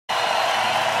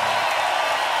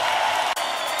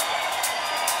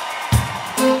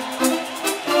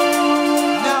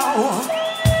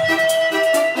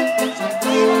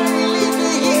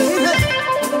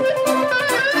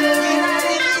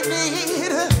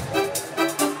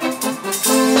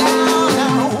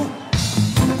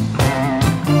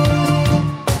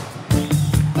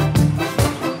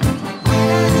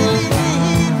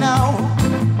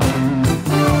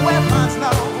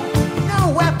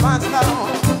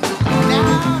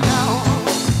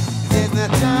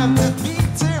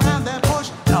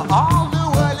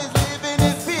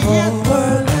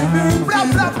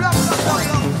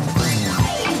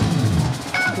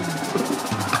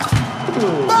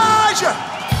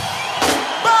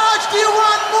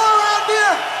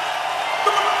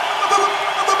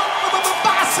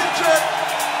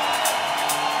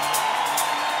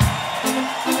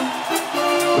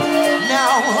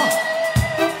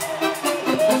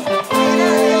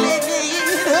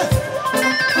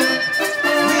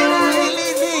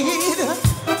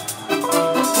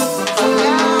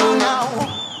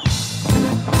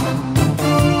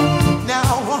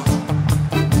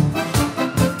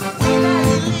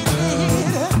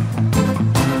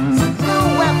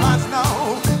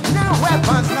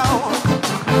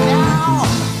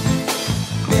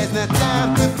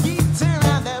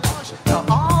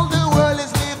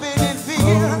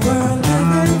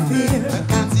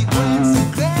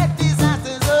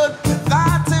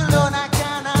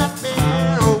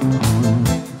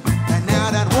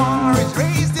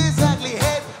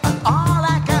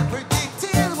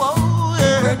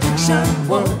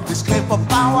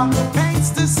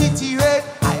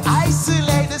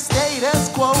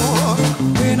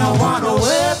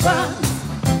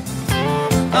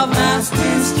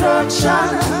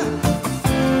destruction.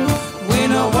 We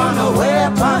don't want no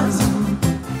weapons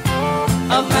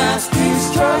of mass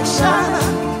destruction.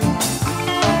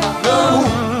 No.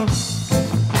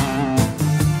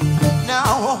 No.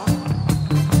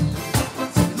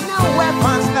 No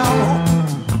weapons, no.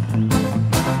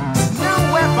 No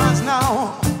weapons, no.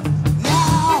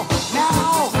 No, no,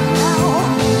 no.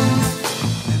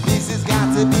 And this has got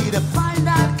to be the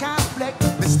final conflict.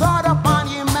 We start upon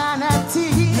humanity.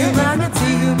 Humanity.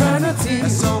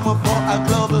 So much for a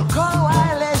global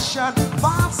coalition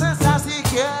for sense of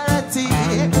security.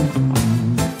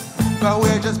 But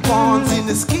we're just pawns in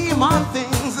the scheme of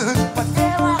things.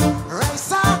 Whatever,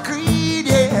 race or creed,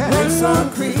 yeah. Race or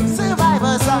creed.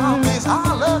 Survivors of this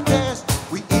Holocaust.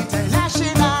 We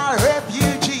international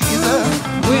refugees.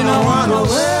 We don't want no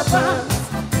weapons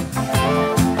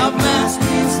of mass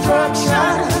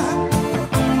destruction.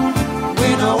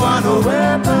 We don't want no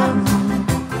weapons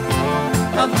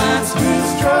of mass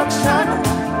destruction.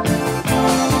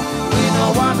 We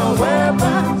don't want no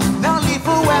weapons, no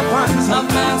lethal weapons of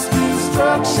mass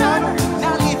destruction. No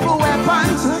lethal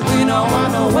weapons. We don't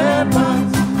want no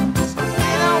weapons.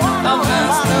 We don't want no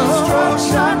mass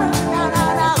destruction.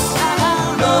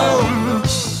 No.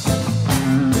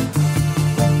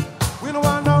 We don't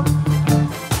want no.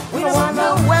 We don't want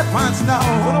no weapons. No.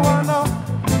 We don't want no.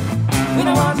 We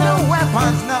don't want no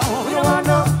weapons. No. We don't want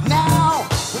no. No.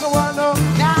 We don't want no.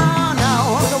 No. No.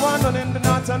 We don't want none in the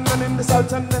north and none in the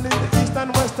south and none in the east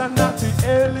and west and not the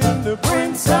alien, the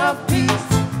Prince of Peace.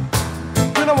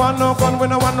 We don't want no gun, we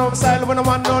don't want no missile, we don't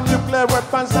want no nuclear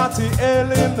weapons, not the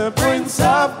alien, the Prince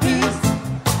of Peace.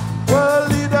 World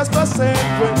leaders must save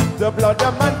the blood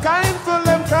of mankind, full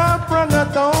them can't run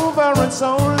it over, and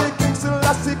so only King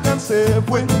Selassie can save.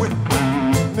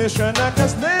 Nation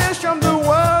against nation, the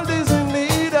world is in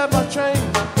need of a change.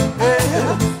 Hey,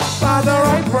 Father,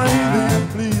 I pray,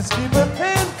 please keep it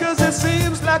in, cause it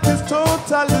seems like this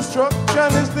total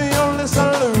destruction is the only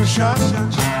solution.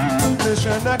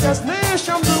 Nation against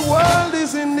nation, the world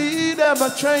is in need of a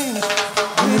change.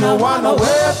 We don't want no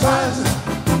weapons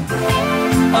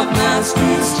of mass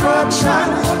destruction.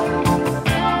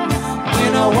 We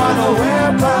don't want no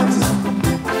weapons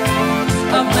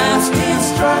of mass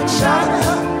destruction.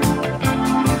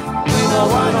 We don't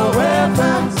want no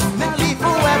weapons, no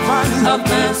lethal weapons of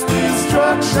mass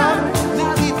destruction. No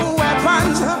lethal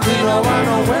weapons. We don't want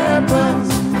no weapons.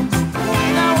 We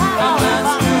don't want no mass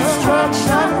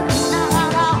destruction.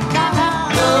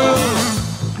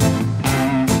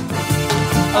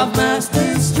 Of mass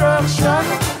destruction.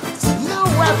 No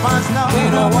weapons, no. We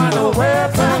don't want no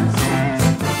weapons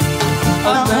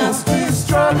of mass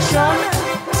destruction.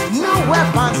 No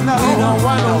weapons, no. We don't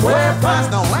want no weapons,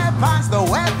 no weapons, no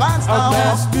weapons, no. Of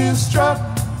mass destruction.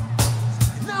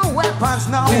 No weapons,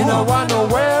 no. We don't want no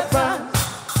weapons.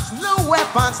 No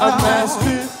weapons, no. Of mass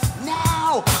destruction.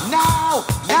 No, no,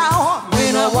 no.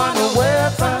 We don't want no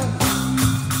weapons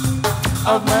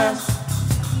of mass.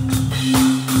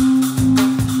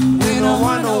 We don't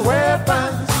want no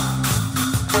weapons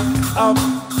of.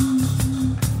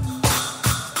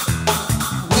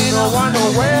 We don't want no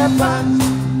weapons.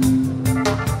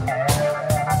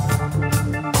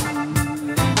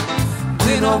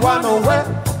 We don't want no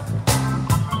weapons.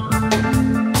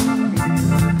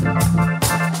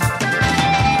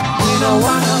 We don't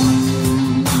want no.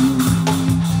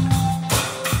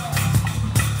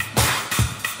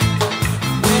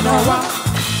 We don't want.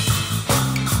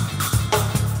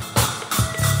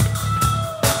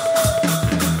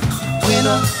 We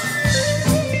don't.